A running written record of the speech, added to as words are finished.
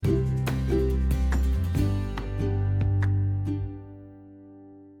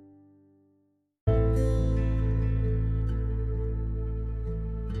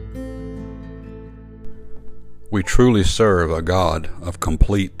We truly serve a God of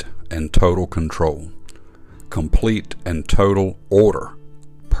complete and total control, complete and total order,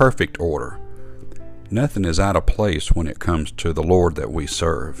 perfect order. Nothing is out of place when it comes to the Lord that we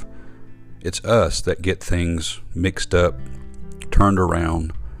serve. It's us that get things mixed up, turned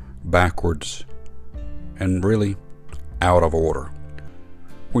around, backwards, and really out of order.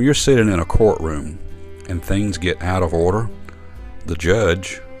 When you're sitting in a courtroom and things get out of order, the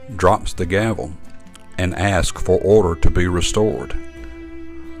judge drops the gavel and asks for order to be restored.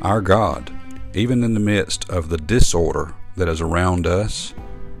 Our God, even in the midst of the disorder that is around us,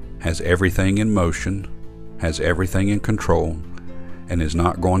 has everything in motion, has everything in control, and is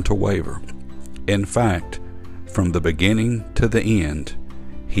not going to waver. In fact, from the beginning to the end,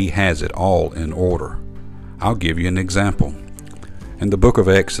 He has it all in order. I'll give you an example. In the book of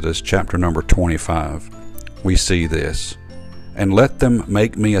Exodus, chapter number 25, we see this. And let them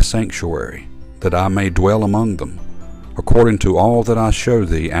make me a sanctuary, that I may dwell among them, according to all that I show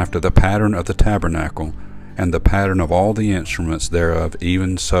thee, after the pattern of the tabernacle, and the pattern of all the instruments thereof,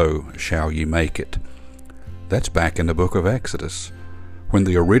 even so shall ye make it. That's back in the book of Exodus, when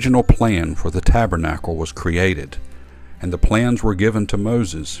the original plan for the tabernacle was created, and the plans were given to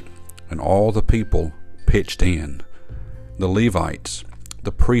Moses, and all the people pitched in. The Levites,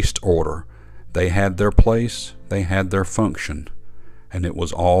 the priest order, they had their place, they had their function, and it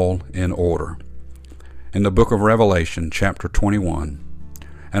was all in order. In the book of Revelation, chapter 21,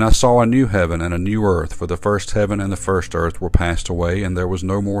 And I saw a new heaven and a new earth, for the first heaven and the first earth were passed away, and there was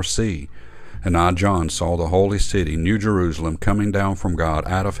no more sea. And I, John, saw the holy city, New Jerusalem, coming down from God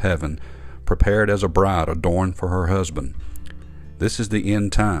out of heaven, prepared as a bride adorned for her husband. This is the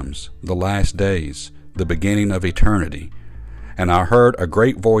end times, the last days, the beginning of eternity. And I heard a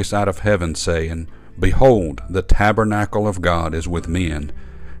great voice out of heaven saying, Behold, the tabernacle of God is with men,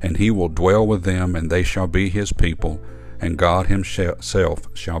 and He will dwell with them, and they shall be His people, and God Himself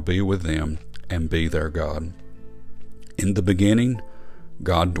shall be with them, and be their God. In the beginning,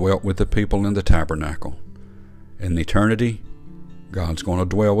 God dwelt with the people in the tabernacle. In eternity, God's going to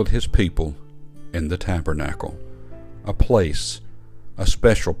dwell with His people in the tabernacle, a place, a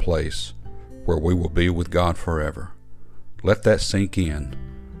special place, where we will be with God forever. Let that sink in.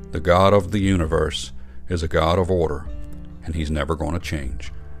 The God of the universe is a God of order, and He's never going to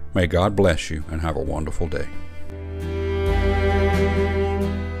change. May God bless you, and have a wonderful day.